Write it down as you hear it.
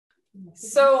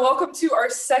So welcome to our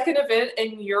second event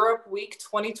in Europe Week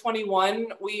 2021.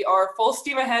 We are full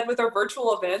steam ahead with our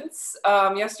virtual events.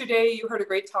 Yesterday, you heard a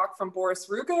great talk from Boris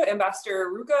Ruga,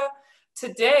 Ambassador Ruga.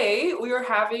 Today, we are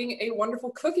having a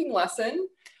wonderful cooking lesson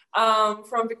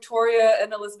from Victoria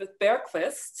and Elisabeth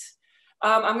Bergquist.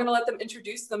 I'm going to let them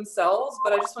introduce themselves,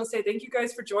 but I just want to say thank you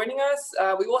guys for joining us.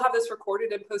 We will have this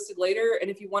recorded and posted later,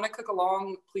 and if you want to cook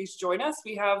along, please join us.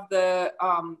 We have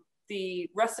the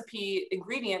recipe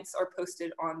ingredients are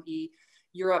posted on the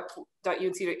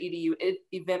europe.unc.edu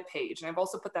event page. And I've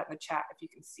also put that in the chat if you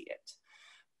can see it.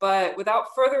 But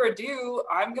without further ado,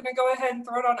 I'm going to go ahead and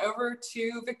throw it on over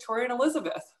to Victoria and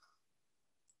Elisabeth.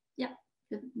 Yeah.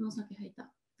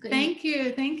 Thank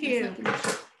you. Thank you.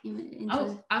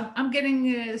 Oh, I'm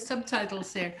getting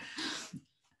subtitles here.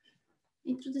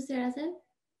 Introducere deg selv.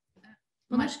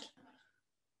 På norsk.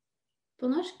 På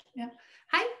norsk? Ja.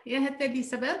 Hei, jeg heter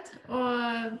Elisabeth,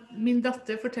 og min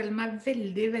datter forteller meg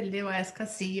veldig hva jeg skal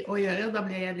si og gjøre, og da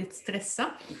blir jeg litt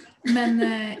stresset. Men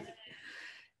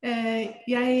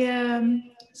jeg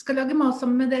skal lage mat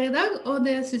sammen med dere i dag, og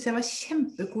det synes jeg var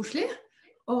kjempekoselig.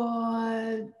 Og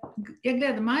jeg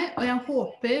gleder meg, og jeg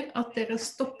håper at dere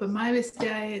stopper meg hvis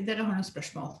dere har noen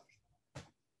spørsmål.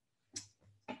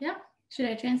 Ja,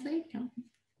 should I translate? Ja.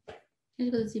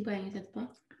 Eller skal du si på engelsk etterpå?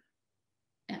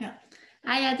 Ja.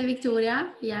 Hei, jeg heter Victoria.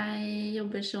 Jeg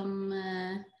jobber som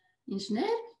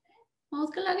ingeniør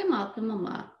og skal lage mat med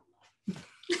mamma.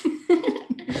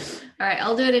 All right,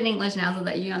 I'll do it in English now so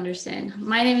that you understand.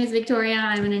 My name is Victoria.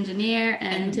 I'm an engineer,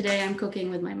 and today I'm cooking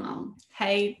with my mom.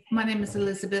 Hey, my name is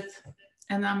Elisabeth,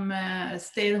 and I'm a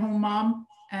stay-at-home mom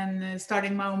and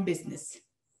starting my own business.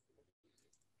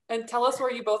 And tell us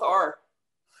where you both are.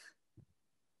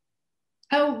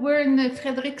 Oh, we're in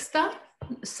Fredrikstad,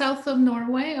 south of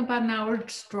Norway, about an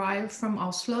hour's drive from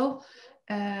Oslo.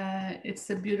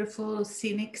 It's a beautiful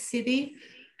scenic city,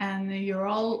 and you're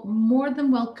all more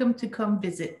than welcome to come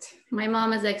visit. My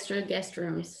mom has extra guest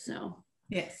rooms, so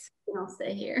yes, I'll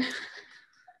stay here.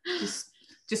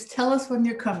 Just tell us when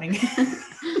you're coming.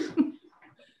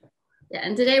 Yeah,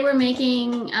 and today we're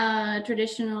making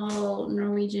traditional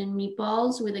Norwegian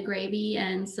meatballs with a gravy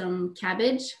and some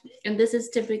cabbage. And this is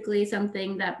typically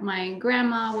something that my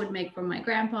grandma would make for my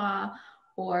grandpa,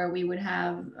 or we would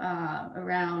have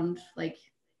around like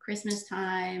Christmas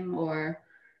time or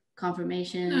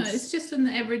confirmations. No, it's just an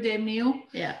everyday meal.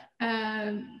 Yeah.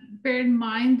 Bear in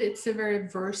mind, it's a very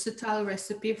versatile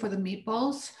recipe for the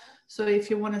meatballs. So if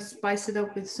you want to spice it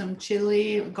up with some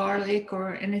chili, garlic,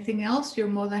 or anything else, you're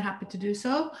more than happy to do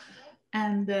so.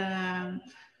 And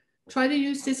try to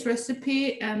use this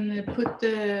recipe and put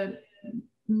the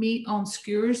meat on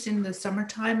skewers in the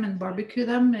summertime and barbecue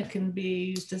them. It can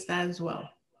be used as that as well.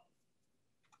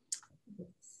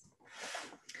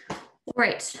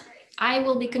 Right. I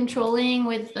will be controlling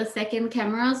with a second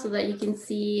camera so that you can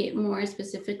see more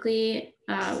specifically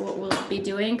what we'll be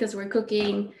doing, because we're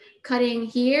cutting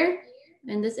here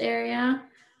in this area,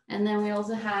 and then we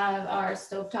also have our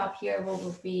stovetop here where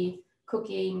we'll be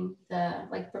cooking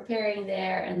preparing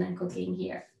there and then cooking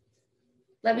here.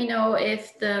 Let me know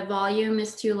if the volume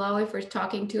is too low, if we're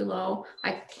talking too low.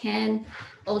 I can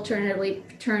alternatively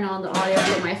turn on the audio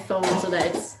from my phone so that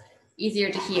it's easier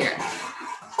to hear.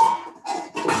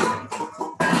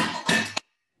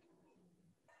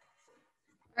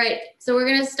 Right, so we're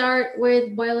gonna start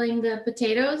with boiling the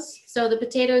potatoes. So the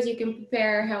potatoes you can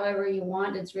prepare however you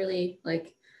want. It's really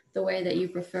like the way that you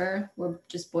prefer. We're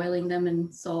just boiling them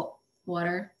in salt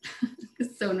water.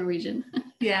 It's so Norwegian.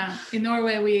 Yeah, in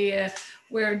Norway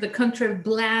we're the country of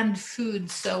bland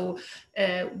food, so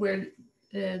we're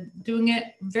doing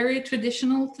it very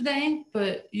traditional today.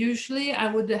 But usually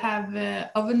I would have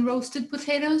oven roasted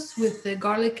potatoes with the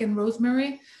garlic and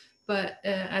rosemary. But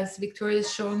as Victoria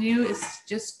has shown you, it's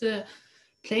just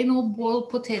plain old boiled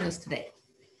potatoes today.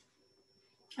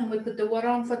 And we put the water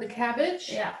on for the cabbage.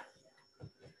 Yeah.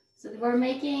 So we're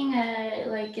making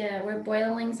we're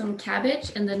boiling some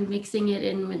cabbage and then mixing it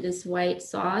in with this white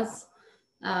sauce.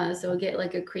 So we'll get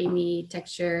like a creamy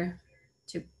texture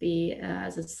to be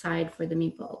as a side for the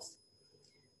meatballs.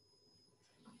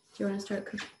 Do you want to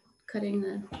start cutting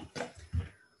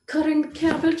the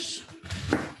cabbage?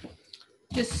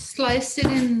 Just slice it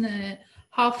in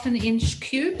 1/2 inch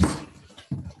cubes.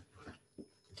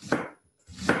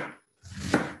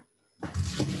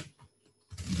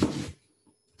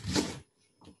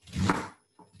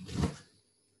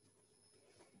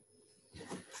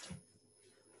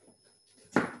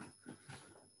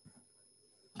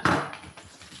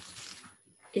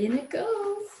 In it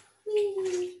goes.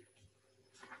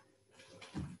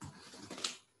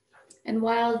 And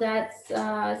while that's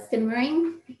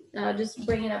simmering, just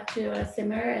bring it up to a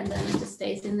simmer, and then it just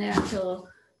stays in there until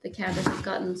the cabbage has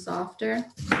gotten softer.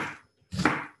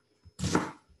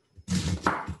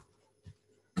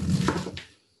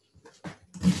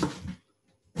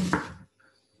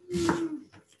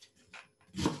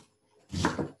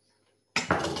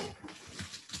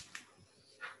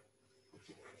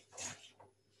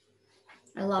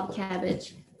 I love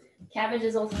cabbage. Cabbage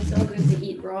is also so good to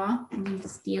eat raw.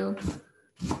 Steal.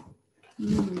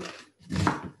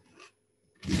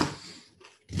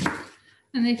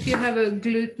 And if you have a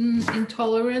gluten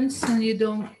intolerance and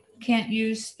you can't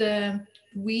use the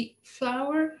wheat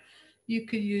flour, you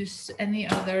could use any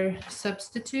other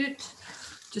substitute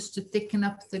just to thicken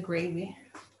up the gravy.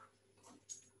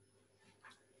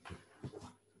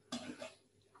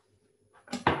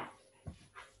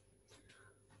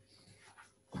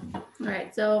 All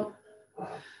right, so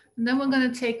and then we're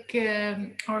going to take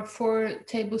our 4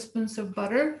 tablespoons of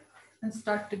butter and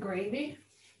start the gravy.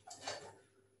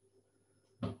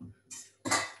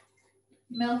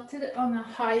 Melt it on a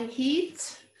high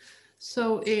heat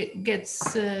so it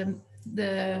gets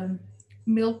the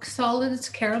milk solids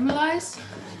caramelized,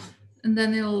 and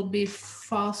then it'll be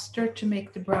faster to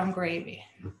make the brown gravy.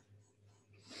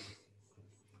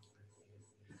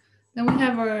 Then we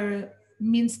have our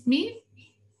minced meat.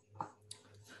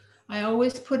 I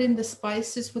always put in the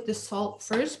spices with the salt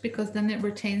first because then it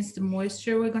retains the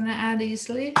moisture we're going to add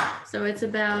easily. So it's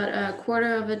about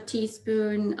 1/4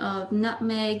 teaspoon of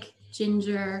nutmeg,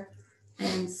 ginger,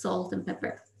 and salt and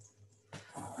pepper.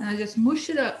 And I just mush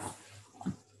it up.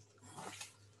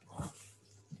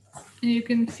 And you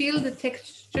can feel the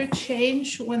texture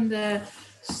change when the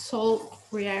salt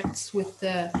reacts with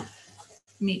the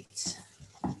meat.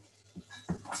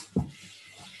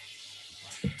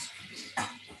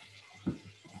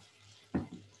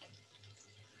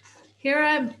 Here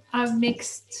I've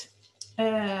mixed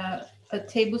a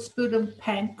tablespoon of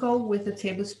panko with a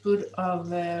tablespoon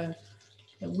of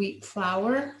wheat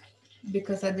flour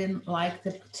because I didn't like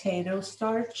the potato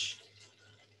starch.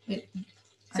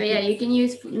 So yeah, you can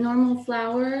use normal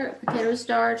flour, potato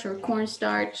starch, or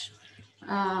cornstarch,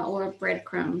 or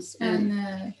breadcrumbs.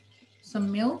 And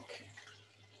some milk.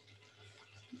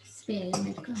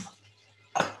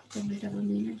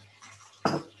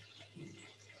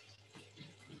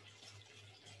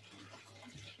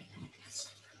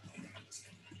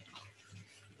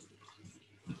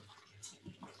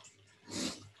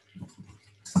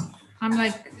 I'm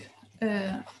like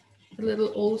a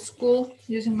little old school,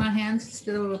 using my hands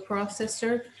instead of a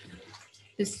processor.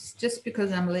 It's just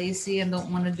because I'm lazy and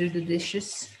don't want to do the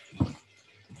dishes.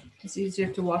 It's easier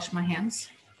to wash my hands.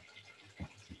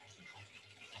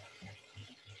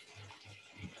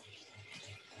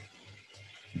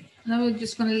 Now we're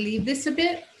just going to leave this a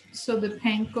bit so the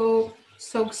panko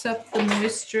soaks up the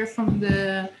moisture from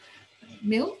the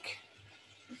milk.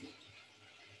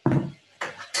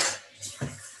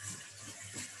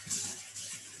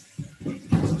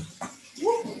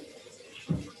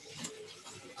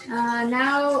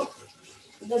 Now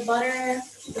the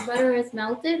butter is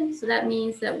melted, so that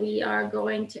means that we are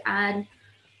going to add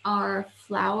our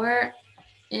flour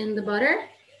in the butter.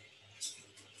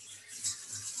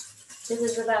 This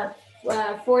is about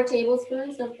 4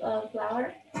 tablespoons of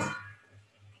flour.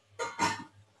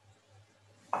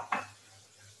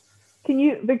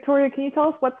 Victoria, can you tell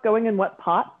us what's going in what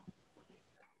pot?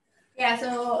 Yeah,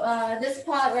 so this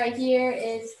pot right here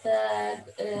is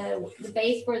the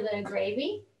base for the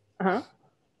gravy. Uh-huh.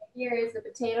 Here is the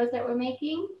potatoes that we're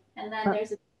making, and then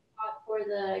there's a pot for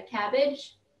the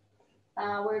cabbage.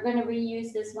 We're going to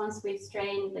reuse this once we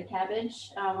strain the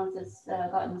cabbage, once it's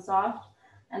gotten soft.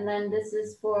 And then this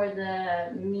is for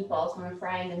the meatballs, when we're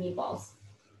frying the meatballs.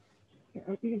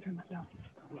 Here, you can turn that down.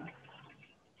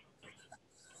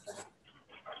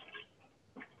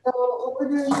 So what we're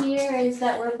doing here is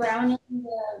that we're browning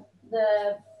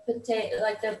the potato,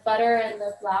 like the butter and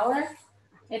the flour,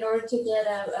 in order to get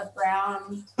a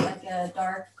brown, like a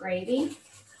dark gravy.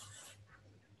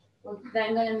 We're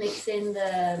then going to mix in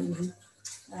the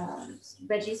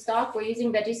veggie stock. We're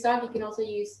using veggie stock. You can also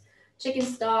use chicken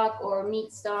stock or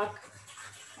meat stock.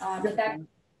 But that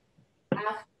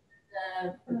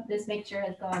after this mixture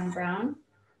has gone brown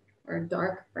or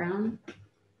dark brown,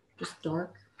 just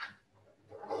dark.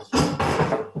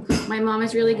 My mom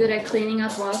is really good at cleaning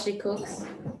up while she cooks.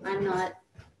 I'm not.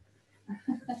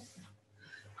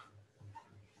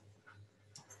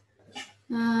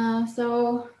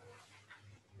 So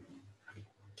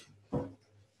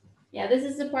yeah, this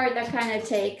is the part that kind of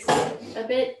takes a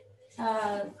bit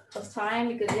of time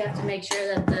because you have to make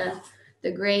sure that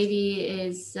the gravy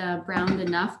is browned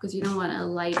enough, because you don't want a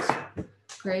light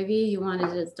gravy. You want it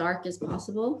as dark as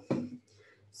possible.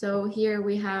 So here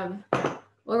we have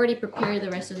already prepared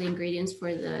the rest of the ingredients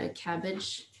for the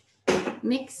cabbage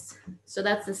mix. So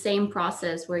that's the same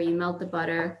process where you melt the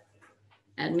butter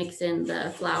and mix in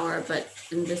the flour, but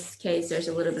in this case, there's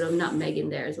a little bit of nutmeg in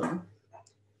there as well.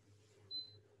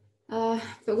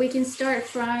 But we can start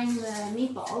frying the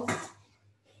meatballs.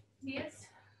 Yes.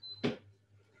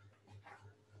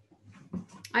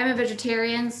 I'm a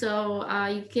vegetarian, so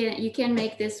you can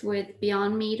make this with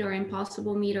Beyond Meat or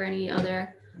Impossible Meat or any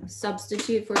other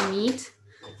substitute for meat.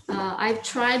 I've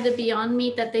tried the Beyond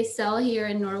Meat that they sell here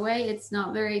in Norway. It's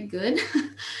not very good.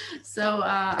 So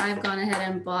I've gone ahead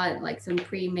and bought like some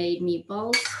pre-made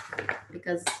meatballs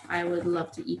because I would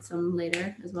love to eat some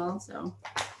later as well. So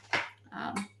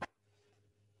I'm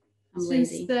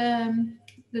lazy. Since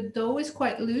the dough is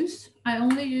quite loose, I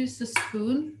only use the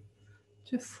spoon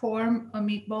to form a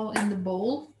meatball in the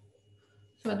bowl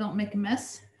so I don't make a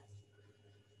mess.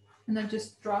 And I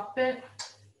just drop it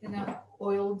in an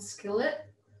oiled skillet.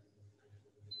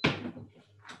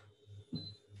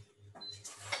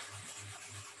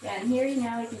 Yeah, and here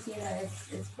now you can see that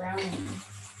it's browning.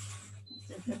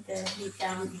 So put the heat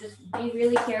down. Just be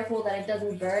really careful that it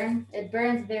doesn't burn. It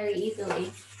burns very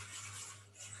easily.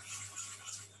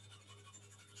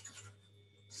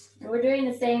 And we're doing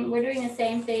the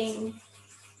same thing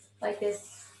like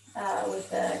this with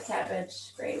the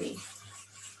cabbage gravy.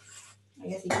 I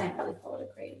guess you can't really call it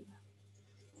a gravy.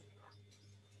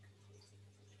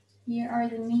 Here are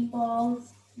the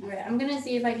meatballs. All right, I'm gonna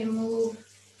see if I can move.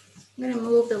 I'm gonna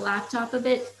move the laptop a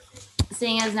bit,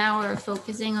 seeing as now we're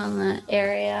focusing on the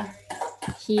area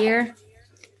here.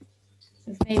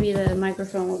 Maybe the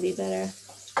microphone will be better.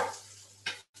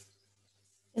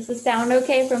 Does the sound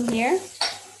okay from here?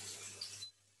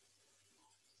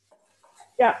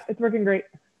 Yeah, it's working great.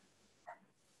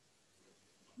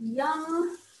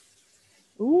 Yum.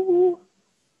 Ooh.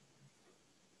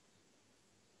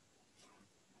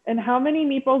 And how many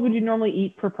meatballs would you normally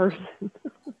eat per person?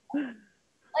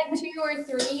 Like 2 or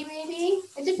 3, maybe.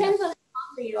 It depends on how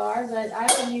hungry you are, but I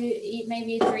would eat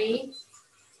maybe 3.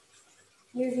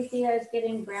 Here you can see how it's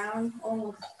getting brown,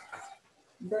 almost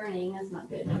burning. That's not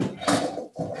good.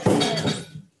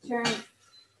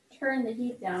 Turn the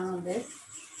heat down on this.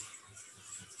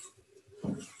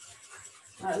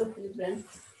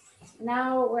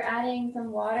 Now we're adding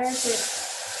some water to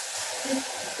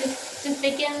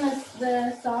thicken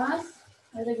the sauce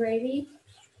or the gravy.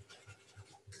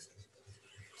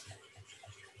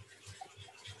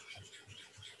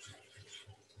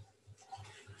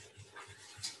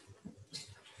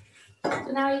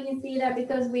 So now you can see that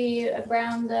because we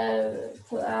browned the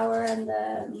flour and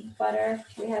the butter,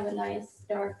 we have a nice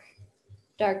dark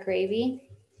gravy.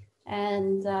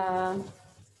 And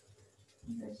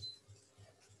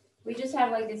we just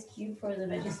have like this cube for the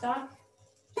veggie stock.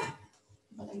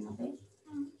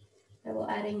 That we'll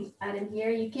add in here.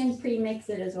 You can pre-mix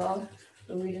it as well,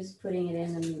 but we're just putting it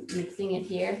in and mixing it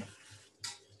here.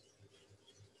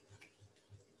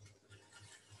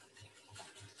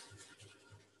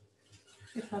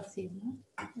 If I've seen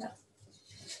that. Yeah.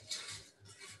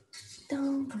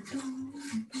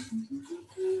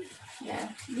 Yeah,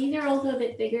 these are also a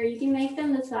bit bigger. You can make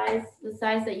them the size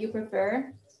that you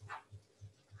prefer,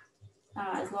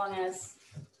 as long as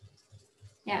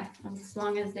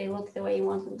they look the way you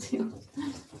want them to.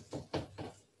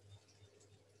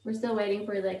 We're still waiting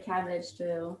for the cabbage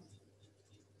to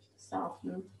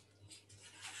soften.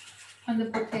 And the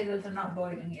potatoes are not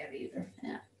boiling yet either.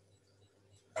 Yeah.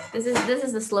 This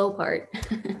is the slow part.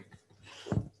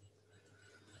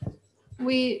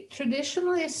 We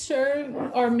traditionally serve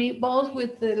our meatballs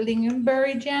with the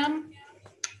lingonberry jam,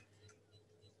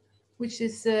 which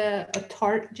is a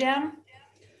tart jam.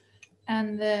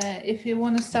 And if you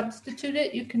want to substitute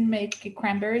it, you can make a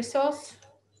cranberry sauce.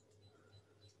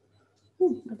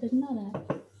 I didn't know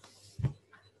that.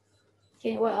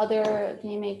 Can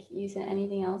you use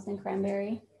anything else than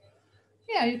cranberry?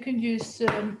 Yeah, you can use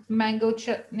mango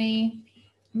chutney,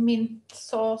 mint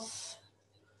sauce.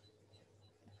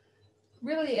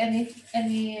 Really any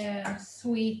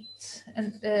sweet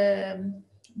and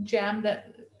jam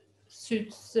that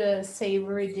suits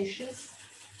savory dishes.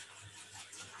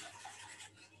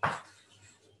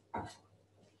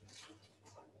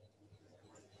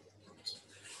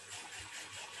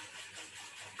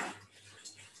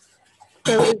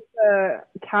 So is the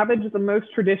cabbage the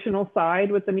most traditional side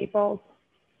with the meatballs?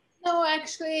 No,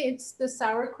 actually, it's the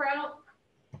sauerkraut.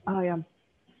 Oh, yeah.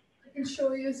 I can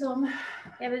show you some.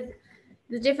 Yeah, but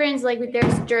the difference, like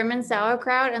there's German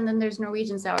sauerkraut and then there's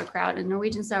Norwegian sauerkraut, and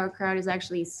Norwegian sauerkraut is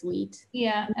actually sweet.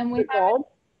 Yeah, and we have called?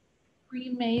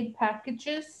 pre-made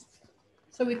packages.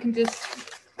 So we can just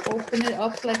open it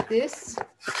up like this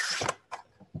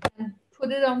and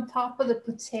put it on top of the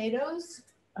potatoes.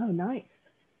 Oh, nice.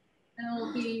 And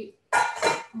it'll be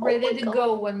ready to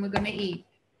go when we're gonna eat.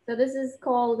 So this is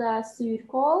called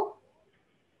surkål,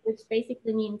 which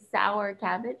basically means sour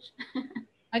cabbage.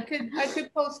 I could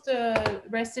post a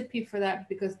recipe for that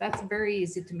because that's very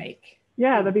easy to make.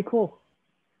 Yeah, that'd be cool.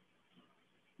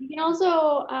 You can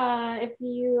also, if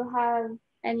you have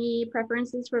any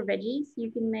preferences for veggies,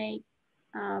 you can make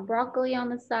broccoli on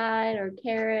the side, or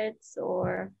carrots,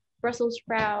 or Brussels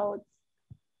sprouts.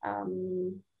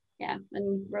 Yeah,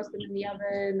 and roast them in the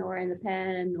oven or in the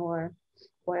pan, or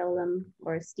boil them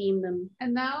or steam them.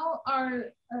 And now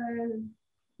our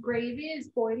gravy is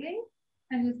boiling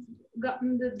and it's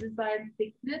gotten the desired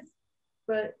thickness,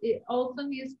 but it also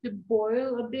needs to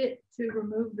boil a bit to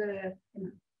remove the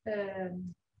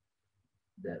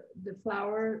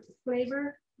flour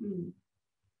flavor.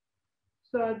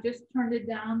 So I just turned it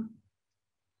down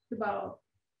to about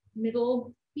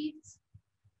middle heat.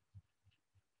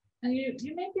 And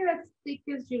you make it as thick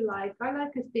as you like. I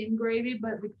like a thin gravy,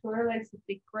 but Victoria likes a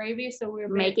thick gravy, so we're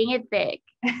making it thick.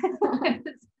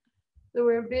 So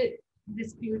we're a bit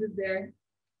disputed there.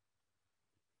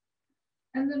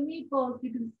 And the meatballs,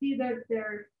 you can see that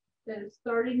they're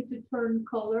starting to turn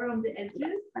color on the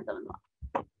edges.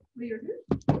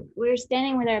 We're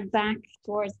standing with our back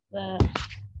towards the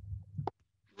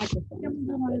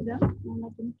microphone.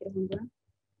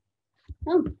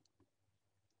 Oh.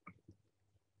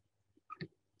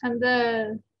 And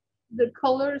the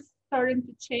colors starting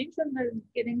to change and they're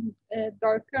getting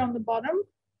darker on the bottom,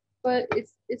 but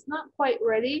it's not quite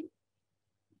ready.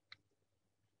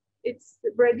 It's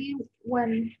ready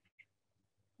when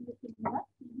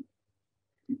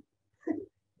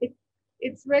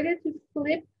it's ready to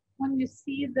flip when you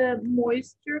see the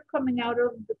moisture coming out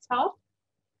of the top,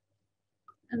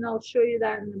 and I'll show you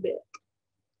that in a bit.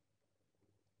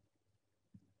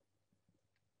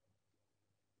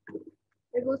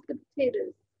 There goes the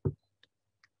potatoes.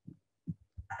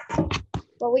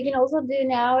 What we can also do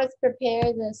now is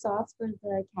prepare the sauce for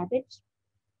the cabbage.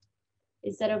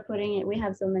 Instead of putting it, we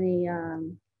have so many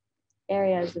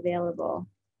areas available.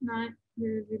 Nej,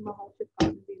 Oh,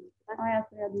 I have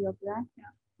to do up that?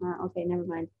 Yeah. Okay, never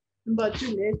mind. But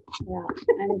too late. Yeah,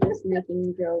 I'm just making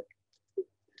a joke.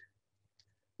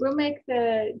 We'll make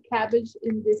the cabbage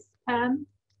in this pan,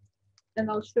 and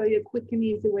I'll show you a quick and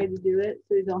easy way to do it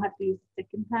so you don't have to use the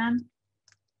second pan.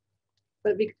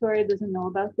 But Victoria doesn't know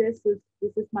about this. This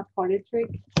is my party trick.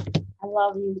 I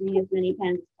love using as many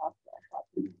pans as possible.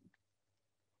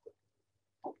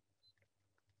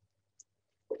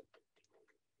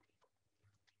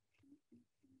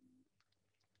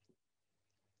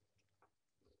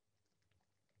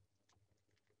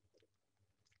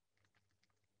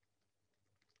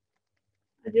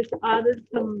 I just added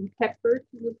some pepper to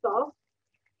the sauce.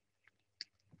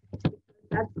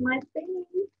 That's my thing.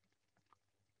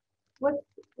 What's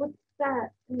that?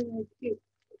 Cute.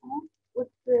 What's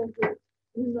the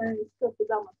stuff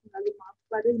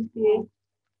I didn't see it.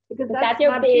 Because that's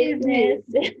your business.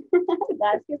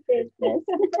 That's your business.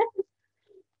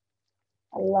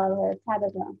 I love her.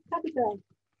 Tabitha.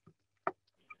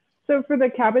 So for the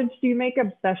cabbage, do you make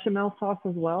a bechamel sauce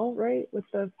as well, right? With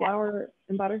the flour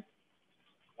and butter?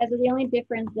 Yeah, so the only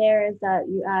difference there is that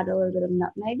you add a little bit of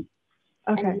nutmeg.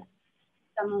 Okay. And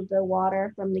some of the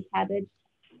water from the cabbage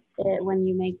when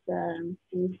you make the,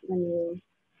 use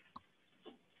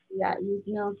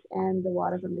milk and the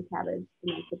water from the cabbage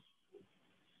to make it.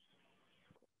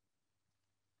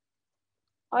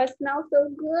 Oh, it smells so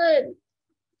good.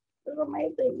 It's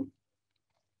amazing.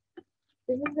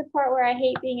 This is the part where I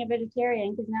hate being a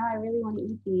vegetarian because now I really want to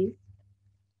eat these,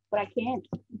 but I can't.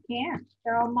 You can't.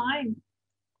 They're all mine.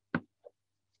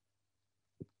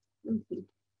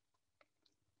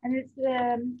 And it's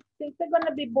since they're going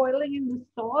to be boiling in the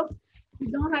sauce, you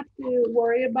don't have to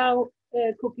worry about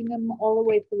cooking them all the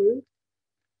way through.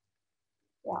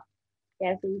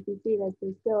 Yeah, so you can see that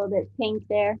there's still a bit pink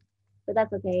there, but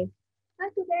that's okay.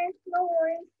 That's okay, no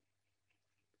worries.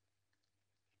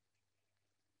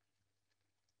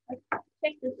 Let's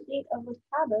check the state of the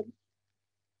cabbage.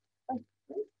 I'm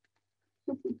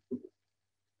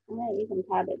gonna eat some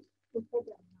cabbage.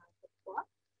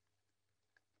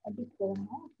 Cabbage is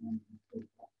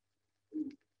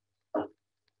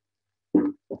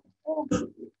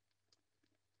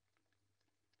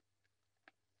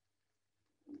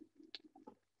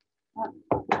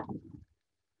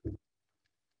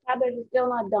still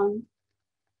not done.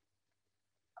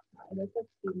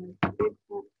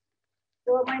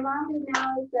 So what my mom did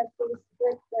now is that we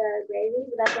split the gravy,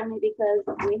 but that's only because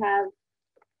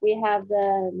we have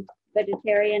the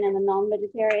vegetarian and the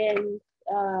non-vegetarian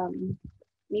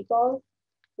meatballs.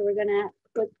 So we're gonna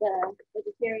put the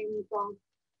vegetarian meatballs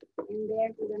in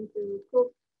there for them to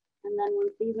cook, and then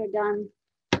once these are done,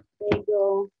 they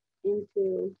go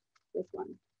into this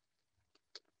one.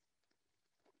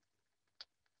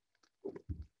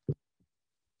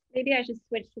 Maybe I should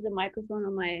switch to the microphone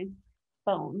on my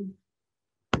phone.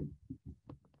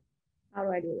 How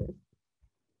do I do this?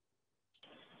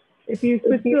 If you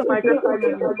switch to the microphone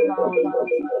on your phone,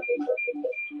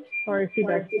 sorry,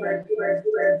 feedback.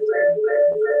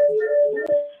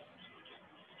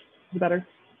 Better.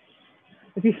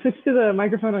 If you switch to the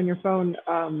microphone on your phone,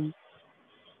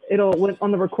 it'll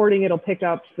on the recording it'll pick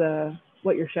up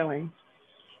what you're showing.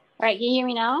 All right, can you hear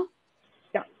me now?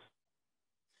 Yeah.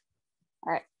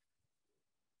 All right.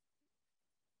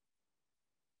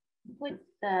 Put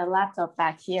the laptop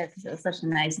back here because it was such a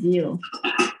nice view.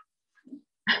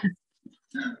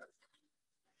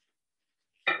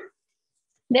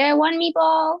 There, one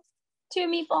meatball, two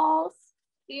meatballs.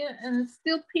 Yeah, and it's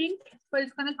still pink, but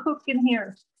it's gonna cook in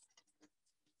here.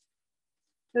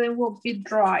 So it will be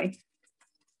dry.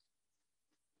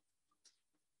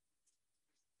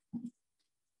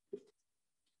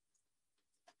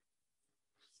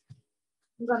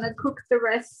 I'm gonna cook the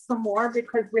rest some more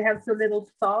because we have so little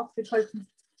sauce, because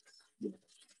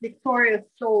Victoria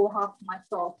stole half my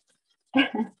sauce.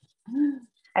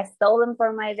 I stole them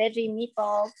for my veggie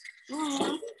meatballs.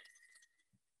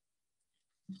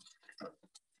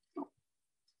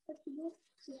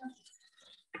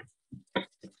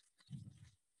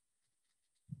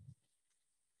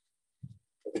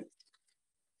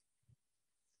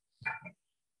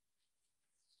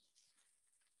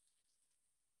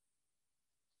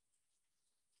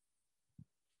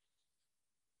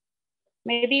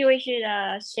 Maybe we should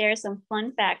share some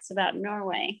fun facts about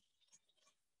Norway.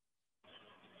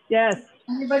 Yes.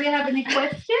 Anybody have any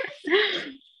questions?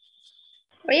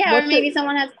 Well, yeah, or maybe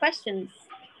someone has questions.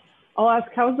 I'll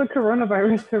ask, how's the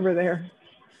coronavirus over there?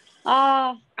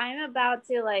 I'm about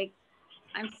to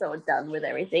I'm so done with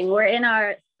everything. We're in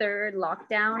our third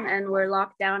lockdown and we're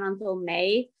locked down until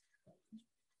May.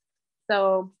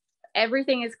 So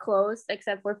everything is closed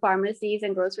except for pharmacies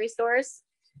and grocery stores.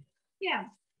 Yeah,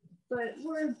 but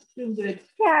we're doing good.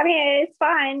 Yeah, I mean, it's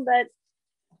fine, but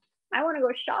I want to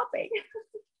go shopping.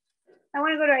 I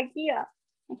want to go to IKEA.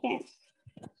 I can't.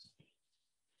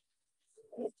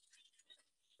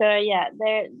 So yeah,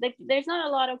 there's not a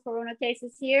lot of corona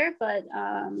cases here, but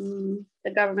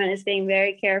the government is being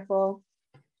very careful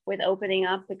with opening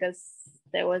up because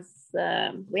there was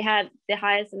we had the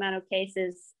highest amount of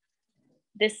cases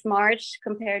this March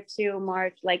compared to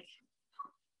March, like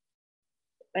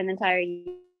an entire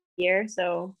year.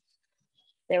 So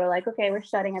they were like, okay, we're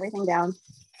shutting everything down. So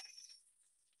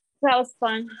that was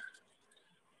fun.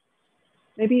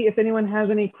 Maybe if anyone has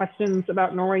any questions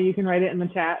about Norway, you can write it in the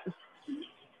chat.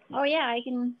 Oh yeah, I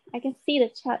can see the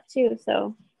chat too,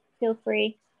 so feel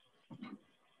free.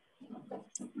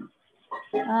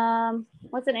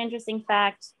 What's an interesting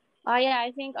fact? Oh yeah,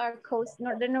 I think our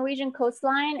the Norwegian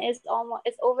coastline is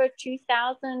over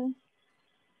 2,000.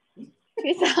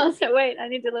 Wait, I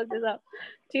need to look this up.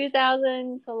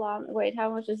 2,000 kilometers. Wait, how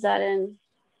much is that in?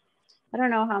 I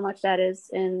don't know how much that is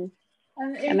in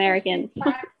American.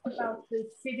 Fact about the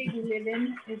city we live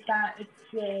in is that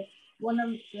it's one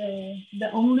of the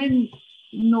only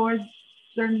Northern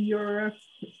Europe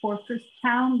fortress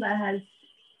town that has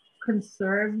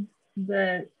conserved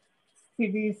the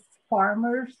city's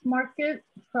farmers market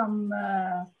from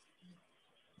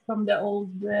the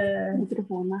old days.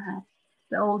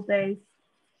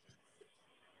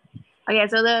 Okay,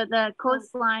 so the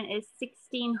coastline is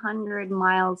 1,600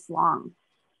 miles long.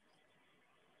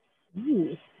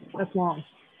 Ooh, that's long.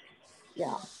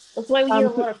 Yeah, that's why we eat a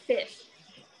lot of fish.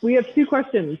 We have two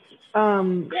questions.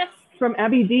 Yes. From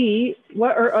Abby D,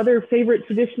 what are other favorite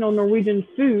traditional Norwegian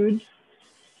foods?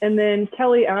 And then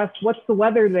Kelly asked, what's the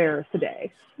weather there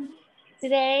today?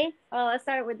 Today, well, let's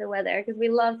start with the weather because we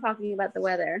love talking about the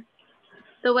weather.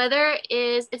 The weather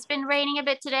it's been raining a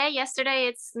bit today. Yesterday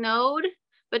it snowed,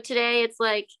 but today it's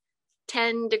like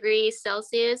 10 degrees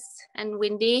Celsius and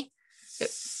windy.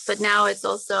 But now it's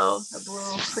also a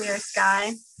blue, clear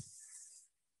sky.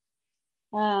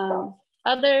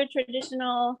 Other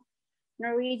traditional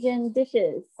Norwegian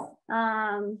dishes.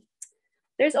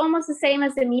 There's almost the same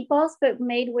as the meatballs, but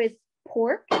made with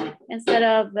pork instead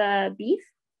of beef.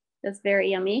 That's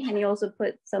very yummy. And you also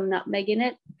put some nutmeg in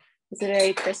it. It's a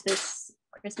very Christmas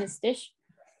dish.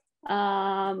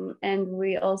 And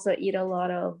we also eat a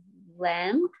lot of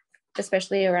lamb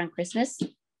especially around Christmas,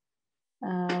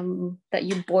 that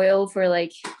you boil for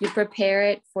like, you prepare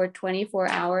it for 24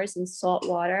 hours in salt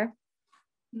water.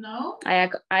 No,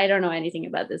 I don't know anything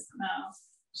about this. no.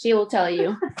 She will tell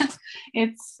you.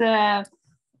 It's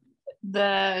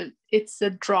it's a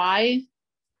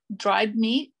dried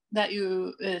meat that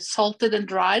you salted and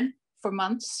dried for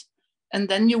months, and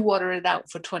then you water it out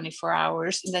for 24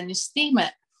 hours, and then you steam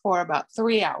it for about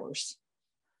 3 hours.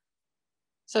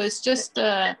 So it's just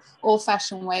an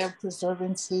old-fashioned way of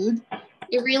preserving food.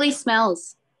 It really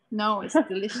smells. No, it's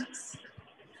delicious.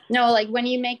 No, like when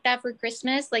you make that for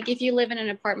Christmas, like if you live in an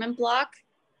apartment block,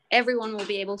 everyone will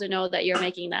be able to know that you're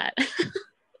making that.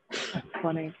 That's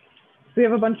funny. We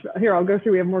have a bunch. Here, I'll go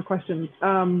through. We have more questions.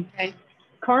 Okay.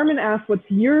 Carmen asked, "What's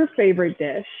your favorite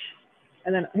dish?"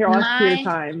 And then here, I'll ask two at a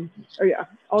time. Oh yeah,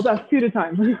 I'll ask two at a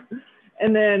time.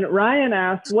 And then Ryan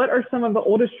asked, "What are some of the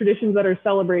oldest traditions that are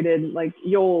celebrated, like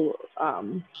Yule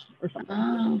or something?"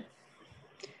 Oh.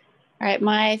 All right,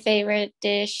 my favorite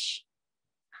dish.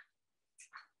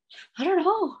 I don't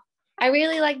know. I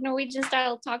really like Norwegian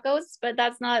style tacos, but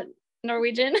that's not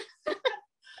Norwegian.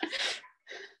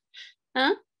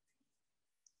 Huh?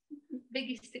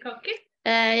 Medisterkaker?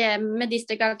 Yeah,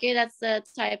 medisterkaker. That's the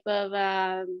type of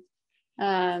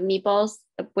meatballs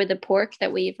with the pork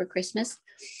that we eat for Christmas.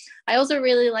 I also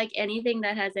really like anything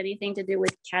that has anything to do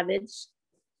with cabbage.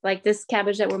 Like this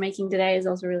cabbage that we're making today is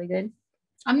also really good.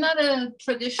 I'm not a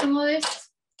traditionalist.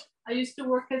 I used to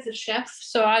work as a chef,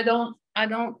 so I don't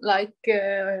like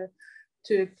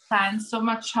to plan so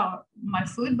much how my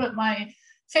food. But my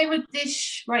favorite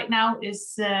dish right now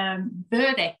is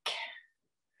börek.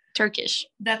 Turkish.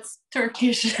 That's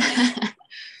Turkish.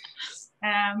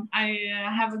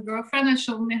 I have a girlfriend that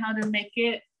showed me how to make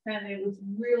it, and it was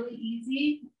really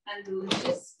easy and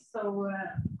delicious. So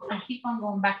I keep on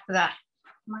going back to that.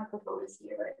 Microphone is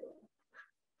here right away.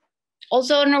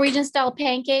 Also Norwegian style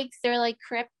pancakes. They're like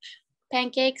crepe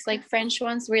pancakes, like French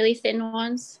ones, really thin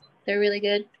ones. They're really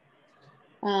good.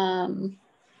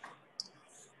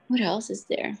 What else is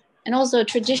there? And also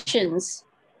traditions.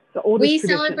 We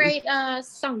celebrate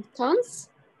Sankthans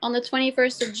on the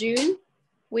 21st of June.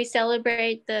 We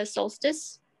celebrate the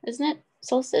solstice, isn't it?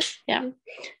 Solstice, yeah.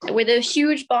 With a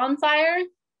huge bonfire.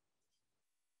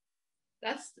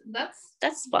 That's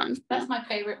fun. That's my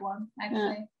favorite one, actually.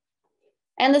 Yeah.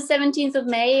 And the 17th of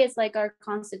May is like our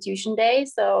Constitution Day.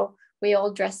 So we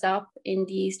all dress up in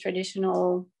these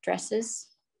traditional dresses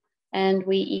and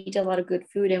we eat a lot of good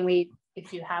food. And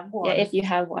if you have one. Yeah, if you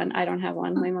have one. I don't have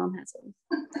one. My mom has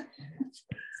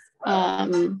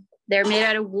one. They're made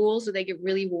out of wool, so they get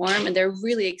really warm, and they're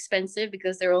really expensive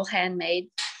because they're all handmade.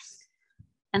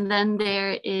 And then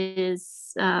there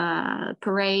is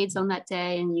parades on that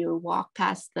day, and you walk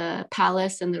past the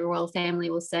palace, and the royal family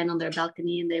will stand on their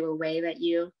balcony, and they will wave at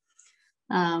you.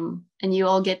 And you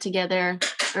all get together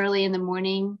early in the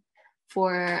morning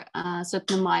for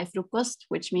 17. Mai-frokost,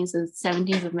 which means the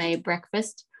 17th of May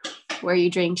breakfast, where you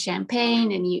drink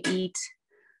champagne and you eat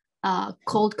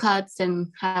cold cuts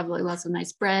and have like lots of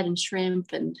nice bread and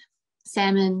shrimp and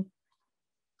salmon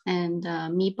and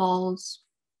meatballs.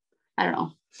 I don't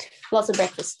know, lots of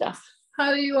breakfast stuff. How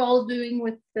are you all doing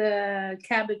with the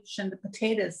cabbage and the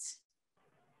potatoes?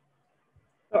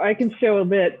 So I can show a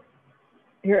bit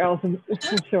here, Alison.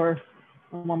 Sure.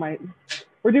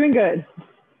 We're doing good.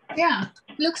 Yeah,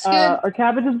 looks good. Our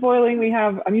cabbage is boiling.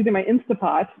 I'm using my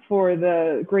Instapot for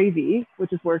the gravy,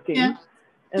 which is working. Yeah.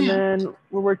 And then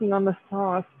we're working on the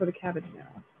sauce for the cabbage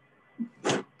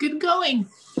now. Good going.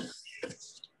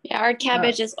 Yeah, our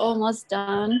cabbage is almost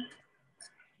done.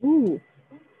 Ooh.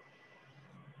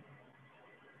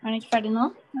 So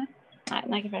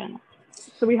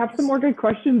we have some more good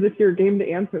questions if you're game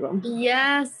to answer them.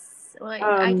 Yes. Like,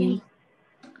 I don't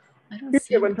here's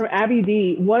a good one from Abby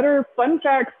D. What are fun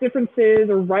facts, differences,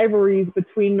 or rivalries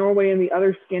between Norway and the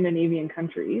other Scandinavian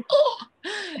countries?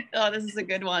 Oh, this is a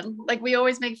good one. Like, we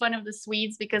always make fun of the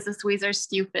Swedes because the Swedes are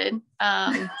stupid.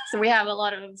 So we have a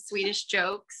lot of Swedish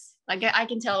jokes. Like, I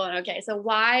can tell one. Okay, so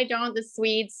why don't the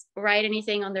Swedes write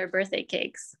anything on their birthday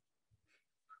cakes?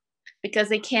 Because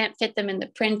they can't fit them in the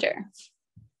printer.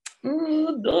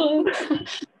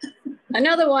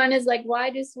 Another one is like, why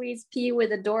do Swedes pee with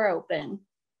the door open?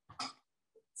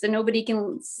 So nobody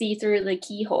can see through the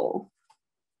keyhole.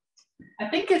 I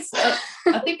think it's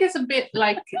a bit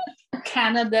like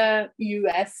Canada,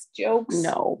 US jokes.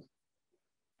 No.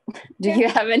 Do you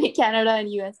have any Canada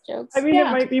and US jokes? I mean, it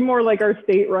might be more like our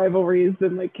state rivalries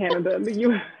than like Canada and the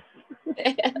US.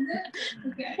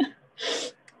 Okay.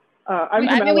 I'm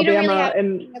from we don't really Alabama, have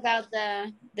and anything about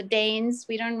the Danes.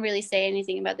 We don't really say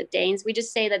anything about the Danes. We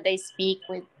just say that they speak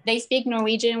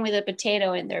Norwegian with a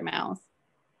potato in their mouth.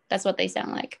 That's what they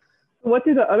sound like. what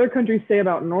do the other countries say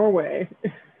about Norway?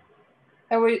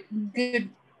 Are we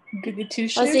goody two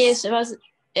shoes?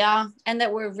 Yeah, and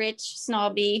that we're rich,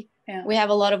 snobby. Yeah. We have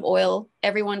a lot of oil.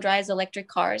 Everyone drives electric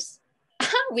cars.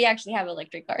 We actually have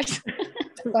electric cars.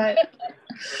 but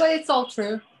it's all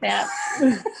true. Yeah,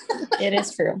 it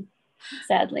is true,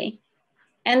 sadly.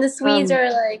 And the Swedes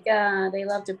are like, they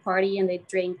love to party and they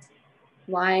drink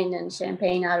wine and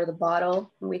champagne out of the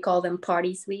bottle. We call them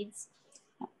party Swedes.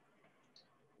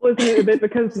 Wasn't it a bit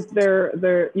because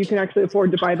they're you can actually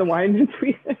afford to buy the wine in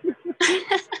Sweden?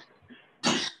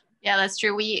 Yeah, that's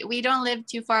true. We don't live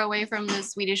too far away from the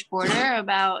Swedish border,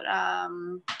 about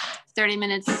 30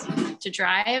 minutes to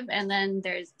drive. And then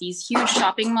there's these huge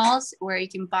shopping malls where you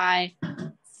can buy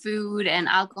food and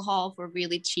alcohol for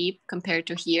really cheap compared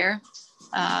to here.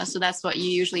 So that's what you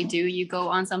usually do. You go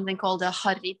on something called a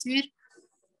harrytur,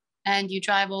 and you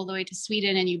drive all the way to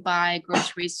Sweden and you buy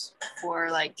groceries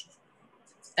for like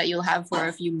that you'll have for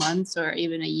a few months or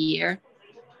even a year.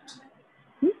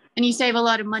 And you save a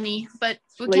lot of money, but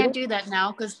we can't do that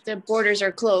now because the borders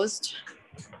are closed.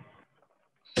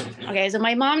 Okay, so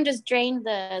my mom just drained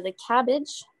the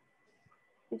cabbage.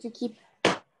 Did you keep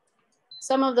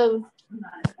some of the...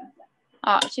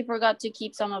 she forgot to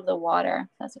keep some of the water.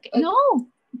 That's okay. No!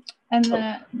 And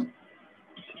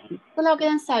Få lage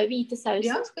den hvite sausen.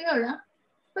 Ja, skal jeg gjøre det.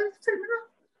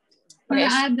 Okay.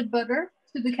 Add the butter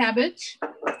to the cabbage.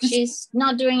 She's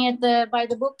not doing it by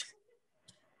the book.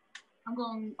 I'm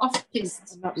going off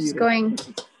piste.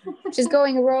 She's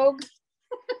going rogue.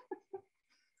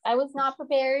 I was not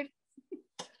prepared.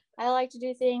 I like to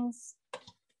do things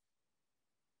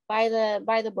by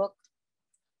the book.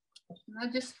 Now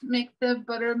just make the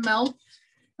butter melt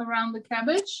around the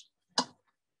cabbage.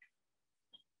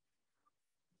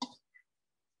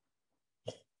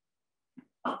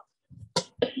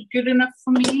 Good enough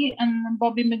for me and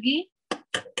Bobby McGee.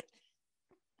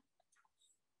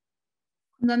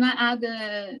 And then I add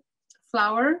the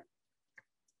flour,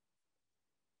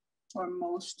 or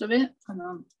most of it.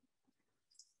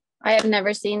 I have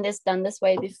never seen this done this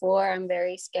way before. I'm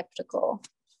very skeptical.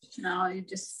 No, you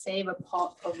just save a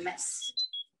pot of mess.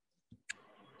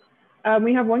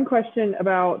 We have one question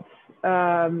about,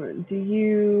 do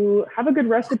you have a good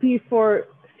recipe for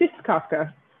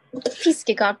Kjøttkaker?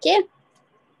 Kjøttkaker?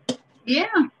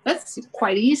 Yeah, that's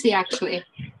quite easy actually.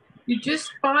 You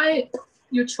just buy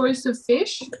your choice of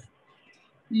fish.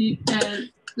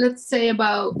 Let's say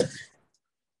about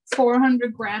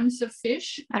 400 grams of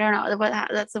fish. I don't know what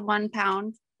that's a 1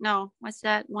 pound. No, what's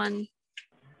that? 1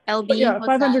 lb? But yeah,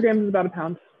 500 grams is about a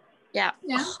pound. Yeah.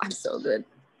 Yeah. Oh, I'm so good.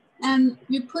 And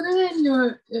you put it in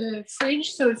your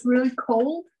fridge so it's really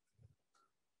cold.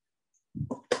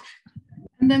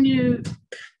 And then you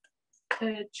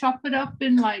chop it up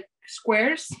in like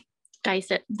squares.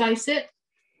 Dice it.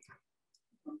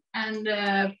 And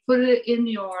put it in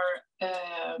your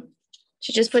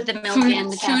She just put the milk in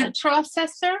the food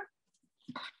processor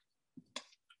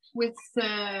with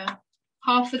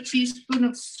half a teaspoon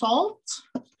of salt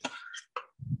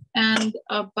and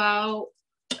about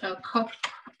a cup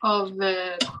of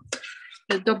the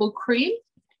double cream,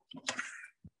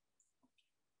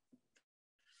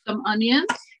 some onions.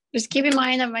 Just keep in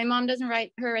mind that my mom doesn't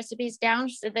write her recipes down,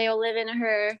 so they all live in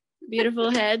her beautiful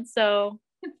head. So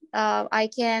I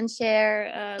can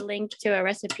share a link to a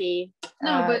recipe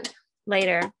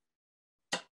later.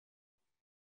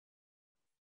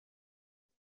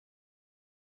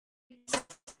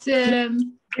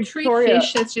 Treat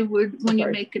fish as you would when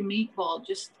you make a meatball.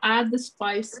 Just add the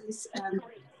spices and...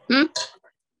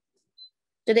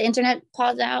 Did the internet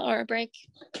pause out or break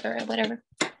or whatever?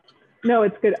 No,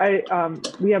 it's good.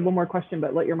 We have one more question,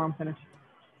 but let your mom finish.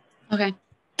 Okay.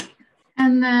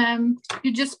 And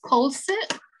you just pulse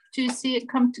it to see it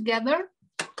come together.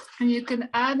 And you can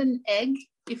add an egg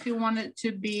if you want it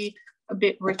to be a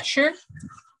bit richer.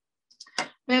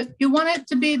 But you want it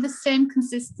to be the same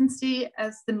consistency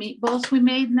as the meatballs we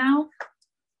made now.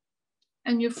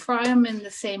 And you fry them in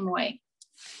the same way.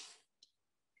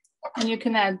 And you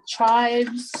can add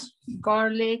chives,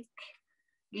 garlic,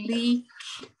 leek,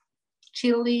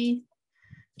 chili,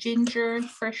 ginger,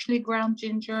 freshly ground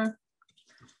ginger,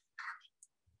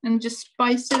 and just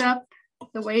spice it up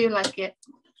the way you like it.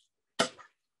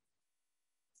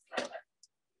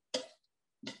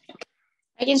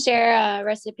 I can share a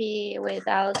recipe with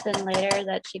Allison later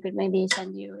that she could maybe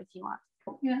send you if you want.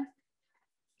 Yeah.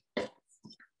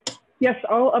 Yes,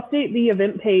 I'll update the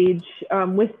event page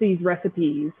with these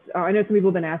recipes. I know some people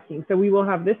have been asking. So we will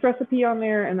have this recipe on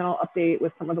there, and then I'll update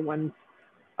with some of the ones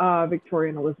Victoria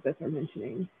and Elisabeth are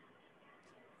mentioning.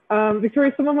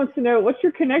 Victoria, someone wants to know, what's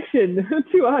your connection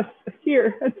to us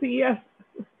here at CES?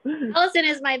 Allison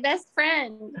is my best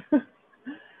friend.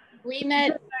 We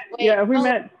met. We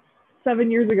met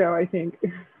 7 years ago, I think.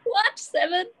 What?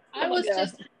 7? I was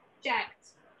just jacked.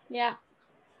 Yeah.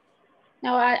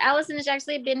 No, Allison has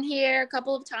actually been here a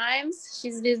couple of times.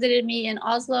 She's visited me in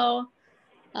Oslo,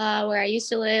 where I used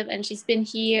to live, and she's been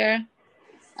here.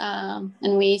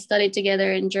 And we studied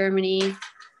together in Germany.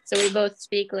 So we both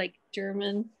speak like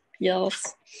German.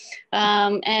 Yes.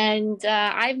 And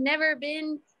I've never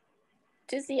been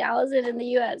to see Allison in the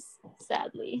US,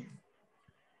 sadly.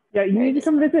 Yeah, you need to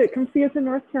come visit. Come see us in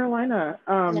North Carolina.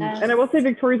 Yes. And I will say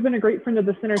Victoria's been a great friend of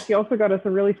the center. She also got us a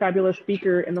really fabulous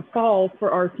speaker in the fall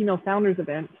for our Female Founders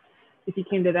event. If you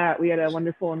came to that, we had a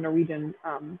wonderful Norwegian.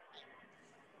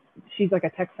 She's like a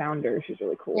tech founder. She's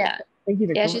really cool. Yeah. Thank you,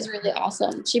 Victoria. Yeah, she's really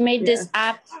awesome. She made this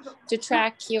app to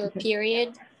track your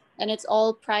period, and it's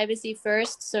all privacy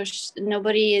first. So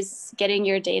nobody is getting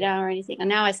your data or anything. And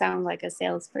now I sound like a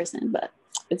salesperson, but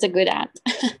it's a good app.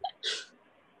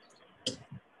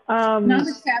 Now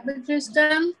the cabbage is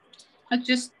done. I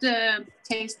just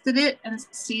tasted it and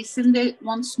seasoned it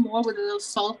once more with a little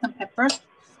salt and pepper,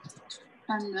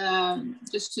 and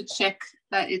just to check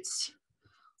that it's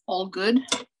all good.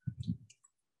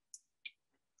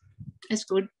 It's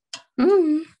good.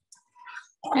 Mm.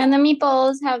 And the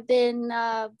meatballs have been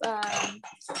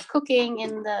cooking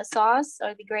in the sauce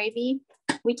or the gravy.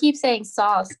 We keep saying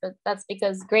sauce, but that's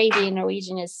because gravy in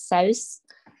Norwegian is saus,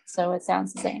 so it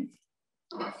sounds the same.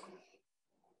 So,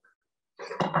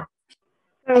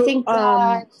 I think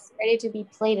it's ready to be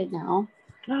plated now.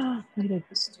 One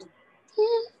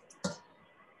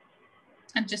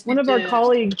of our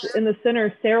colleagues in the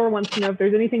center, Sarah, wants to know if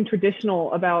there's anything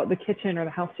traditional about the kitchen or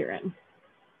the house you're in.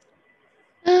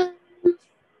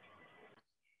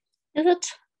 Is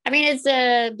it? I mean, it's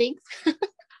a big.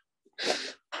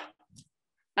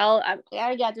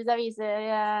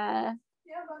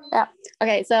 Yeah.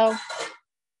 Okay, so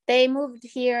they moved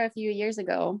here a few years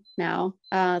ago now.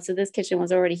 So this kitchen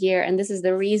was already here, and this is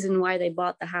the reason why they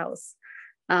bought the house.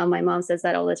 My mom says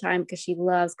that all the time because she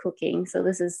loves cooking. So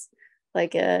this is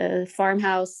like a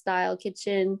farmhouse style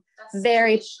kitchen.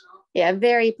 Very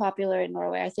popular in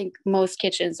Norway. I think most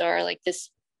kitchens are like this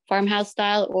farmhouse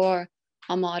style or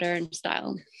a modern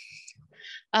style.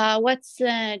 What's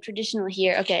traditional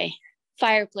here? Okay,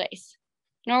 fireplace.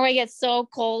 Norway gets so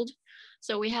cold,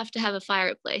 so we have to have a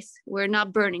fireplace. We're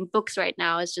not burning books right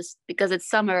now. It's just because it's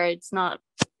summer, it's not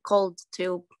cold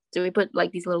too. So we put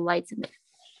like these little lights in there.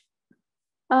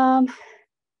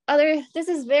 This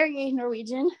is very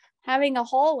Norwegian, having a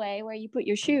hallway where you put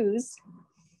your shoes.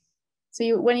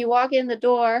 So when you walk in the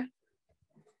door,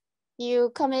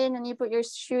 you come in and you put your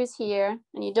shoes here,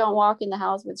 and you don't walk in the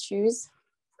house with shoes.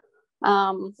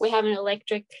 We have an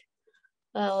electric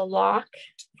lock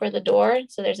for the door,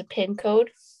 so there's a pin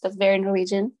code. That's very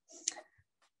Norwegian.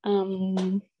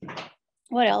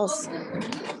 What else?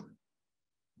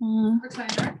 Oh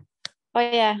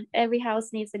yeah, every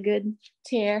house needs a good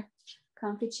chair,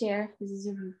 comfy chair. This is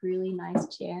a really nice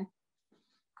chair.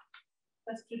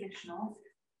 That's traditional.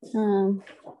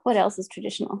 What else is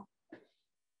traditional?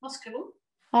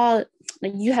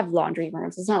 You have laundry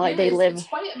rooms. It's not like they live. It's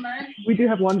quite American. We do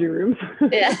have laundry rooms.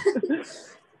 Yeah.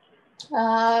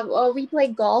 Well, we play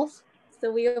golf,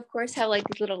 so we of course have like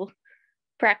this little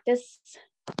practice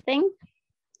thing.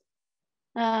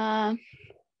 What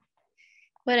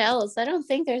else? I don't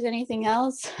think there's anything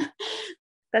else.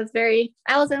 That's very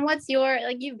Allison. What's your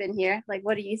you've been here? Like,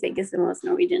 what do you think is the most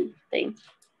Norwegian thing?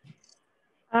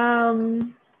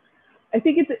 I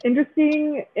think it's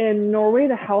interesting in Norway,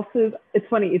 the houses, it's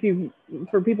funny,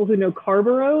 for people who know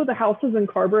Carborough, the houses in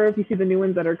Carborough, if you see the new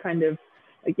ones that are kind of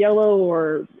like yellow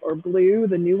or blue,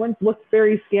 the new ones look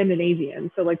very Scandinavian.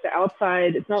 So like the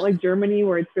outside, it's not like Germany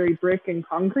where it's very brick and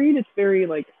concrete. It's very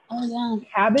like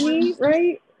cabiny,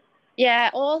 right? Yeah,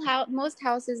 most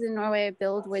houses in Norway are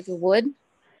built with wood.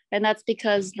 And that's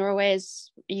because Norway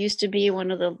used to be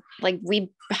one of the,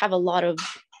 we have a lot of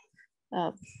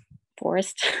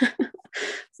forest.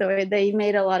 So they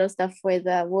made a lot of stuff with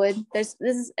wood.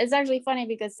 It's actually funny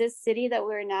because this city that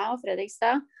we're in now,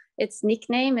 Fredrikstad, its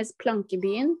nickname is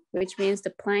Plankebyen, which means the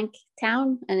plank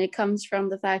town, and it comes from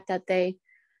the fact that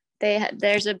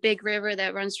there's a big river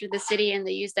that runs through the city, and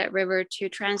they use that river to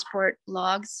transport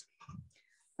logs.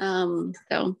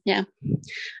 So yeah,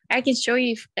 I can show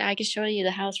you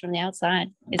the house from the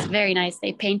outside. It's very nice.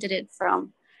 They painted it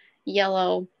from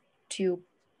yellow to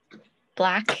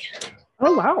black.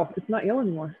 Oh wow, it's not yellow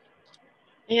anymore.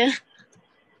 Yeah.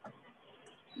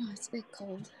 Oh, it's a bit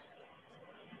cold.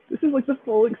 This is like the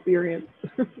full experience.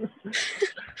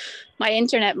 My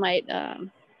internet might yeah,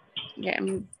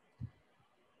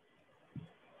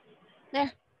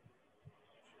 there.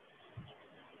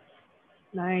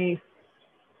 Nice.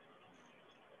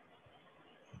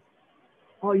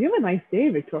 Oh, you have a nice day,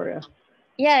 Victoria.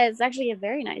 Yeah, it's actually a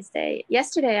very nice day.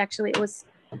 Yesterday, actually,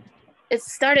 it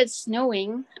started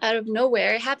snowing out of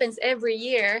nowhere. It happens every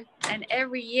year, and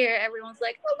every year everyone's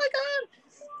like, oh my God.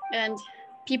 And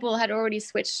people had already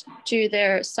switched to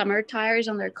their summer tires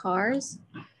on their cars,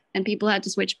 and people had to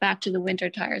switch back to the winter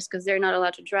tires because they're not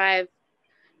allowed to drive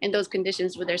in those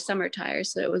conditions with their summer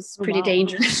tires. So it was pretty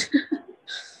dangerous.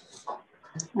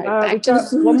 Right, we've got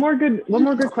one more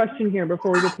good question here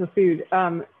before we get to the food.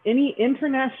 Any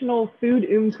international food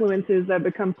influences that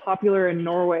become popular in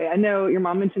Norway? I know your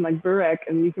mom mentioned like burek,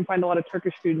 and you can find a lot of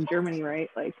Turkish food in Germany, right?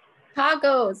 Like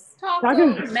tacos,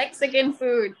 Mexican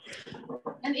food,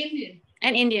 and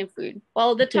Indian food.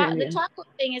 Well, the taco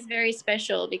thing is very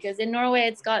special because in Norway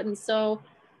it's gotten so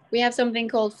we have something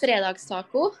called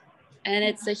fredagstaco. And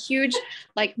it's a huge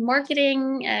like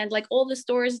marketing and like all the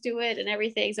stores do it and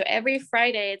everything. So every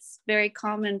Friday, it's very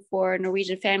common for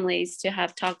Norwegian families to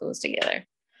have tacos together.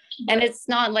 And it's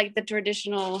not like the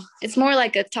traditional, it's more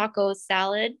like a taco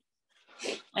salad.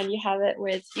 And you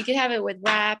could have it with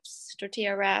wraps,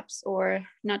 tortilla wraps, or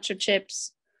nacho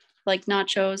chips, like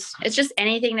nachos. It's just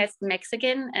anything that's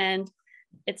Mexican, and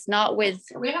it's not with.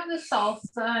 We have the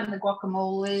salsa and the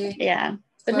guacamole. Yeah.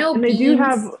 But no and they do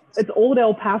have, it's Old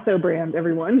El Paso brand,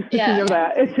 everyone. Yeah. You know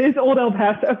that. It's Old El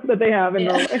Paso that they have in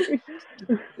Norway.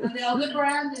 And the other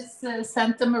brand is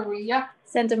Santa Maria.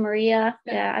 Santa Maria.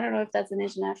 Yeah, I don't know if that's an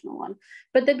international one.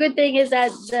 But the good thing is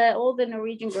that all the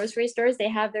Norwegian grocery stores, they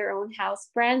have their own house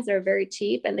brands. They're very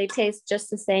cheap and they taste just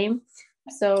the same.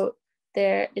 So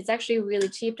it's actually really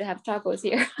cheap to have tacos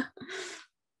here.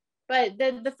 But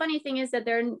the funny thing is that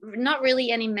there are not really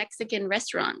any Mexican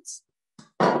restaurants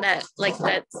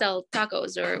that sell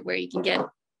tacos or where you can get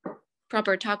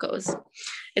proper tacos.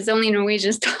 It's only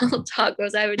Norwegian style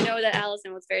tacos. I would know that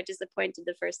Allison was very disappointed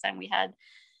the first time we had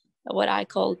what I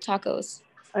call tacos.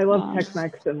 I love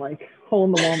Tex-Mex and like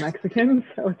hole-in-the-wall Mexicans,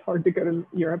 so it's hard to go to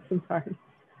Europe sometimes.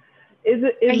 Is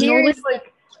Norway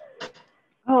like?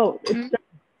 Oh,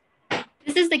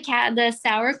 this is the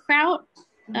sauerkraut,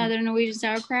 the Norwegian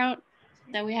sauerkraut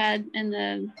that we had in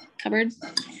the cupboard.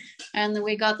 And then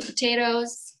we got the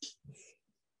potatoes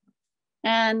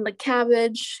and the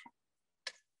cabbage.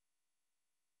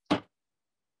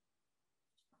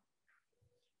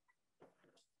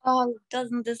 Oh,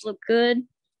 doesn't this look good?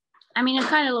 I mean, it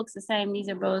kind of looks the same. These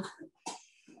are both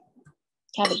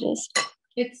cabbages.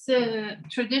 It's a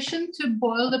tradition to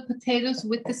boil the potatoes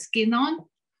with the skin on,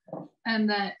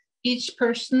 and each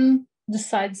person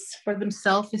decides for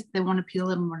themselves if they want to peel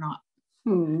them or not.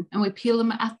 And we peel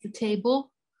them at the table.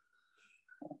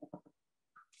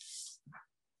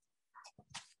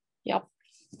 Yep.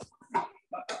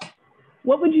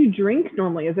 What would you drink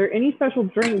normally? Is there any special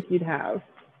drink you'd have?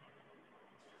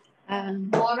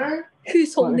 Water.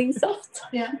 Husholdningssaft.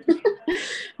 Yeah.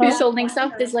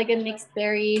 Husholdningssaft is like a mixed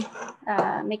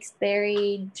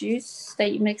berry juice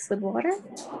that you mix with water.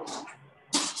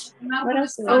 What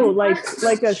else?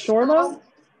 Like a shorba?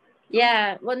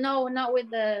 Yeah. Well, no, not with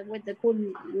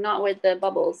the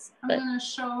bubbles. I'm gonna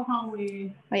show how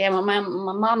we. Oh yeah, my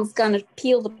mom's gonna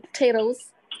peel the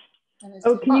potatoes.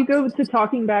 Oh, can you go to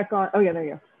talking back on? Oh yeah, there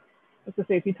you go. I was gonna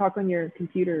say, if you talk on your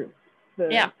computer,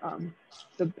 the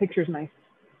picture's nice.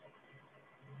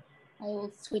 I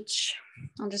will switch.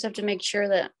 I'll just have to make sure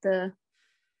that the.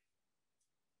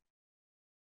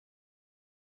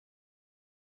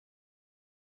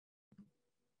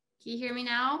 Can you hear me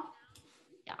now?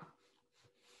 Yeah.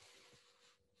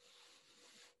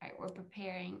 All right, we're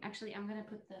preparing. Actually, I'm gonna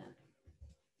put the.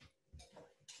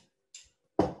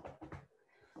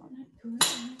 Not good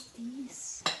like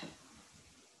these.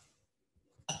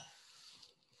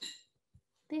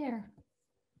 There.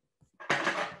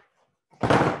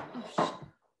 Oh, all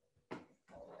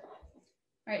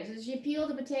right, so she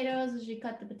peeled the potatoes, and she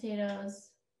cut the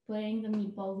potatoes, putting the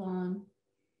meatballs on.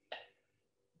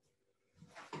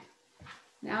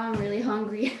 Now I'm really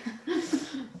hungry.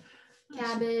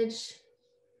 Cabbage.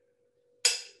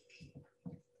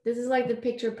 This is like the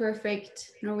picture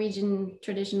perfect Norwegian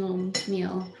traditional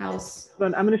meal house.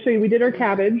 But I'm going to show you, we did our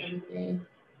cabbage.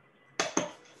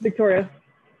 Victoria.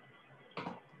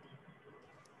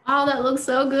 Oh, that looks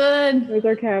so good. There's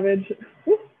our cabbage.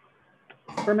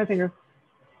 Burn my finger.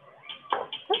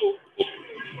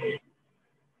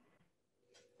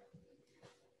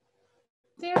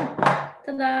 There.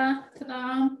 Ta-da,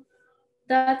 ta-da.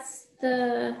 That's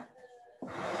the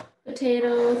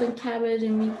potatoes and cabbage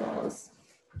and meatballs.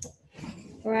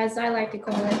 Or as I like to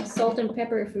call it, salt and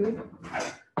pepper food.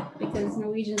 Because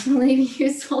Norwegians only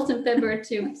use salt and pepper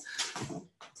to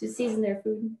season their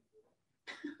food.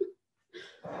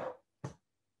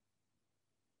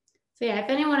 So yeah,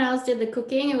 if anyone else did the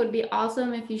cooking, it would be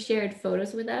awesome if you shared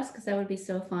photos with us, because that would be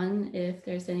so fun if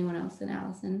there's anyone else than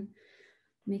Allison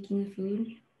making the food.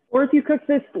 Or if you cook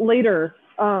this later,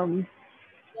 or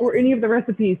any of the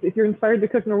recipes, if you're inspired to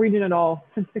cook Norwegian at all,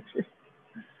 send pictures.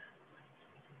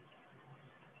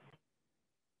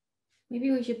 Maybe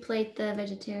we should plate the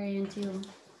vegetarian too,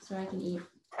 so I can eat.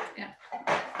 Yeah.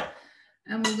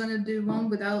 And we're gonna do one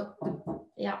without.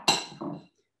 Yeah.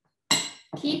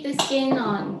 Keep the skins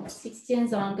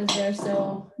on because they're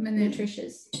so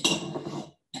nutritious.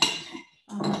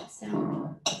 Oh, that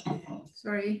sound.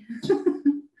 Sorry.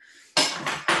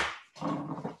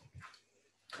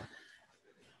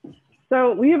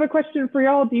 So we have a question for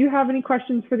y'all. Do you have any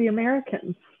questions for the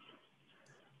Americans?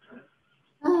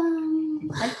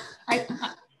 I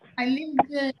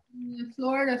lived in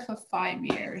Florida for 5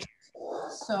 years,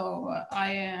 so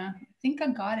I think I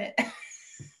got it.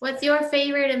 What's your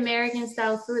favorite American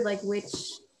style food? Like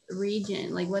which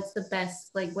region? Like what's the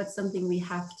best? Like what's something we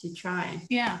have to try?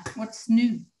 Yeah, what's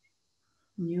new?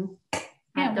 New?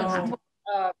 Yeah,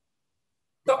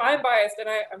 so I'm biased, and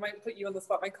I might put you on the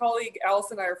spot. My colleague Alice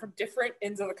and I are from different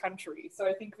ends of the country, so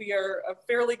I think we are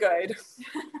fairly good.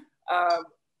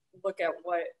 Look at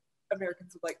what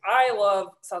Americans would like. I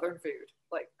love Southern food.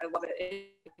 Like I love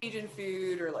it. Asian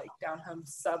food or like down home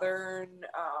Southern.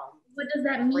 What does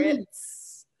that mean?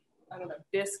 Grits, I don't know,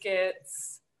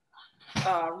 biscuits,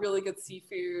 really good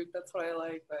seafood. That's what I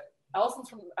like. But Allison's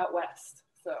from out west,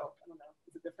 so I don't know.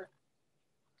 Is it different?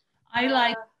 I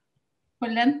like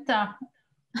polenta.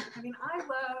 I mean, I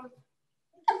love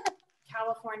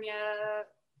California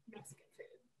Mexican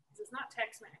food. It's not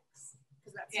Tex-Mex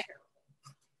because that's terrible.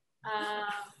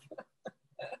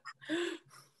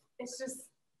 It's just,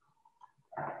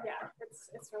 yeah,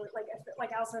 it's really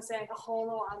like Allison was saying, a hole in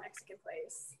the wall Mexican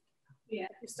place. Yeah,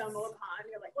 you stumble upon,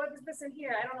 you're like, what is this in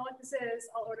here? I don't know what this is.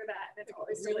 I'll order that. It's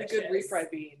always really delicious. good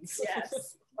refried beans.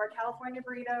 Yes, or California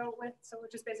burrito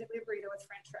which is basically a burrito with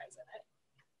French fries in it.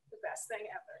 The best thing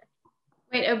ever.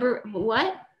 Wait,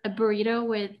 what? A burrito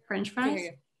with French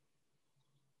fries?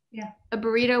 Yeah. A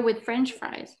burrito with French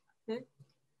fries. Hmm?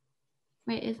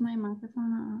 Wait, is my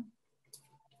microphone on?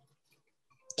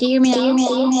 Do you hear me?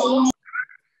 Hold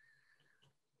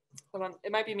on,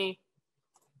 it might be me.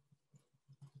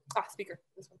 Speaker.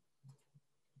 This one.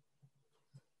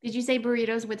 Did you say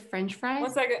burritos with French fries?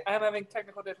 1 second, I'm having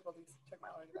technical difficulties. Check my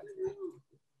audio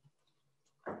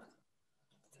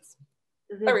device.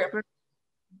 There we go.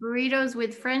 Burritos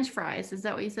with French fries. Is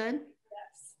that what you said?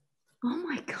 Yes. Oh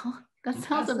my God, that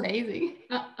sounds amazing.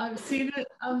 I've seen it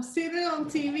on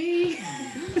TV.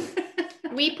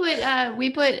 We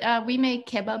make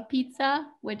kebab pizza,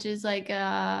 which is like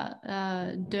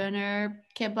a doner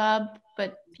kebab,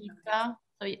 but pizza.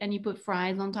 So, and you put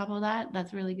fries on top of that.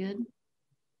 That's really good.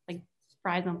 Like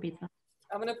fries on pizza.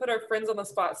 I'm gonna put our friends on the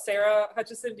spot. Sarah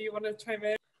Hutchison, do you want to chime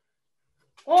in?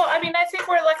 Well, I mean, I think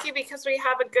we're lucky because we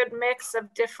have a good mix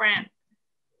of different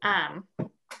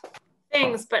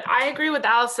things, but I agree with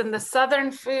Allison. The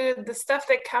Southern food, the stuff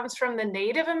that comes from the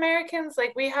Native Americans,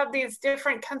 like we have these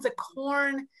different kinds of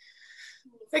corn,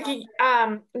 like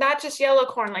not just yellow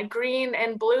corn, like green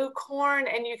and blue corn,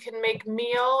 and you can make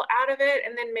meal out of it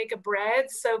and then make a bread.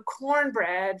 So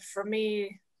cornbread for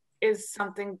me is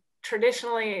something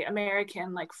traditionally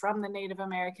American, like from the Native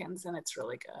Americans, and it's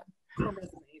really good.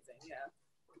 Cornbread's amazing, yeah.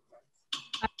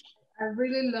 I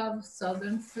really love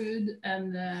Southern food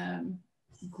and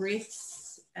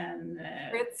grits and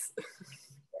Grits.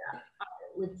 yeah,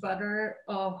 with butter.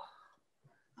 Oh,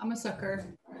 I'm a sucker.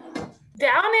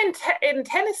 Down in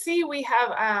Tennessee, we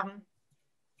have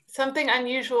something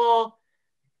unusual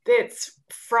that's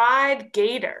fried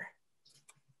gator,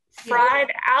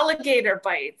 fried alligator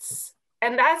bites.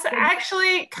 And that's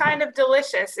actually kind of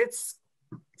delicious. It's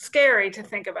scary to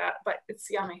think about, but it's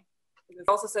yummy. It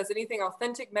also says anything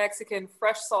authentic Mexican,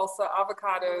 fresh salsa,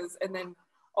 avocados, and then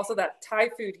also that Thai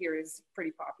food here is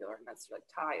pretty popular, and that's like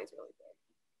Thai is really good.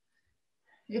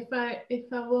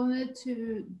 If I wanted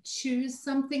to choose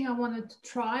something I wanted to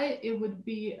try, it would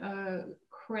be a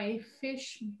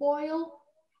crayfish boil.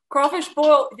 Crawfish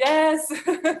boil, yes.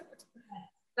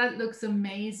 That looks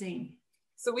amazing.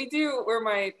 So we do, where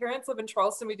my parents live in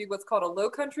Charleston, we do what's called a low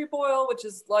country boil, which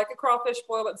is like a crawfish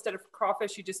boil, but instead of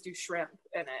crawfish, you just do shrimp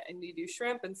in it. And you do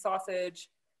shrimp and sausage,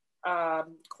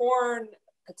 corn,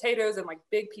 potatoes and like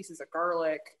big pieces of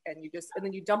garlic, and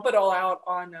then you dump it all out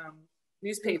on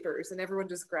newspapers, and everyone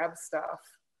just grabs stuff.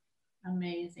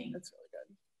 Amazing. That's really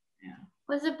good. Yeah.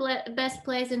 What's the best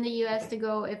place in the US to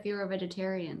go if you're a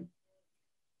vegetarian?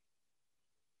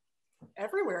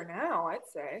 Everywhere now, I'd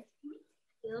say.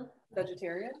 Yeah.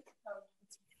 Vegetarian?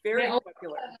 It's very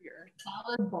popular here.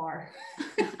 Salad bar.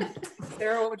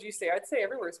 Sarah, what would you say? I'd say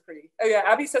everywhere's pretty. Oh yeah,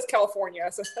 Abby says California,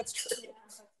 so that's true.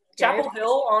 Chapel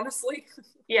Hill, honestly.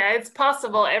 Yeah, it's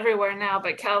possible everywhere now,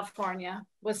 but California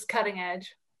was cutting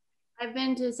edge. I've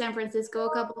been to San Francisco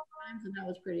a couple of times, and that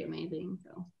was pretty amazing.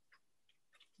 So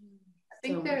I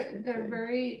think they're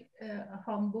very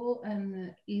humble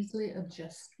and easily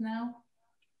adjust now.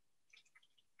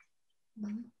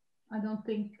 I don't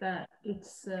think that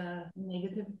it's a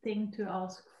negative thing to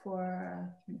ask for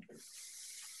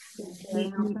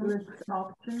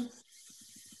options.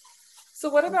 So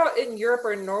what about in Europe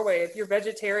or in Norway? If you're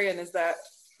vegetarian, is that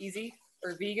easy,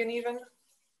 or vegan even?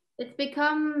 It's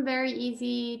become very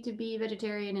easy to be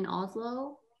vegetarian in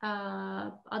Oslo.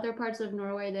 Other parts of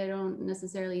Norway, they don't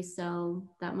necessarily sell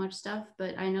that much stuff,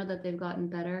 but I know that they've gotten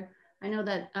better. I know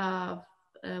that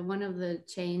one of the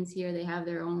chains here, they have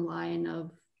their own line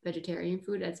of vegetarian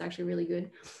food. That's actually really good.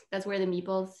 That's where the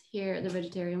meatballs here, the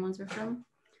vegetarian ones, are from.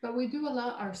 But we do a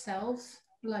lot ourselves,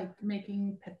 like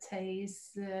making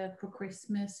pâtés for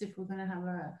Christmas. If we're gonna have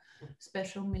a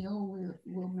special meal,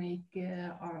 we'll make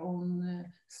our own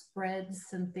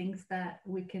spreads and things that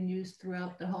we can use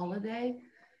throughout the holiday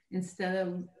instead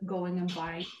of going and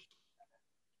buying.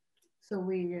 So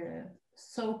we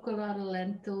soak a lot of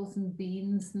lentils and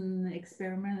beans and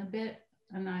experiment a bit,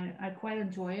 and I quite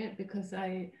enjoy it because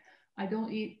I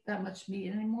don't eat that much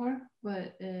meat anymore,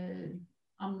 but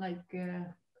I'm like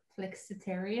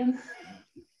flexitarian.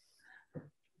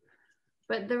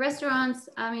 But the restaurants,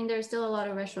 I mean, there's still a lot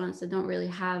of restaurants that don't really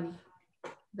have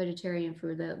vegetarian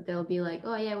food. They'll be like,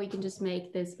 oh yeah, we can just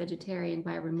make this vegetarian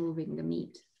by removing the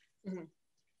meat. Mm-hmm.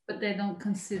 But they don't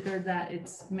consider that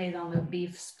it's made on a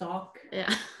beef stock.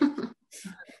 Yeah.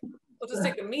 We'll just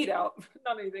take the meat out,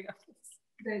 not anything else.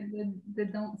 They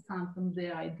don't fathom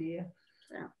the idea.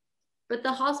 Yeah. But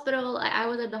the hospital, I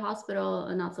was at the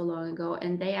hospital not so long ago,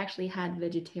 and they actually had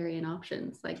vegetarian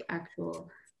options, like actual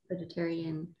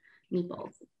vegetarian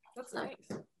meatballs. That's nice.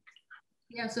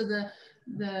 Yeah, so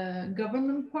the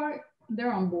government part,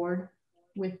 they're on board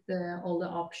with all the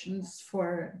options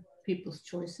for people's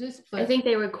choices. But I think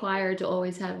they require to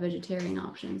always have vegetarian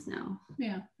options now.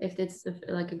 Yeah. If it's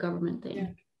like a government thing. Yeah.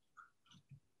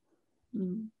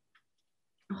 Mm.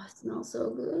 Oh, it smells so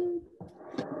good.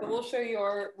 So we'll show you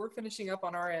we're finishing up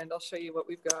on our end. I'll show you what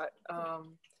we've got.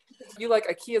 You like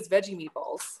IKEA's veggie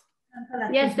meatballs.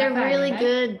 Yes, they're really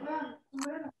good.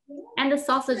 And the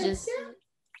sausages.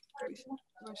 Am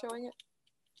I showing it?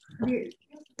 Here.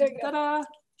 Ta-da!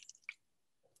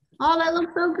 Oh, that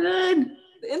looks so good.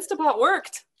 The Instapot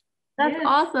worked. That's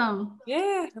awesome.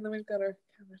 Yeah, and then we've got our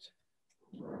cabbage.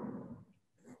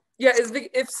 Yeah,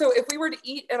 if we were to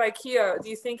eat at IKEA, do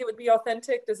you think it would be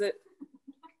authentic? Does it?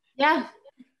 Yeah.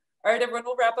 All right, everyone,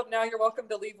 we'll wrap up now. You're welcome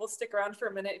to leave. We'll stick around for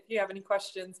a minute if you have any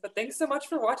questions. But thanks so much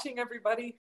for watching, everybody.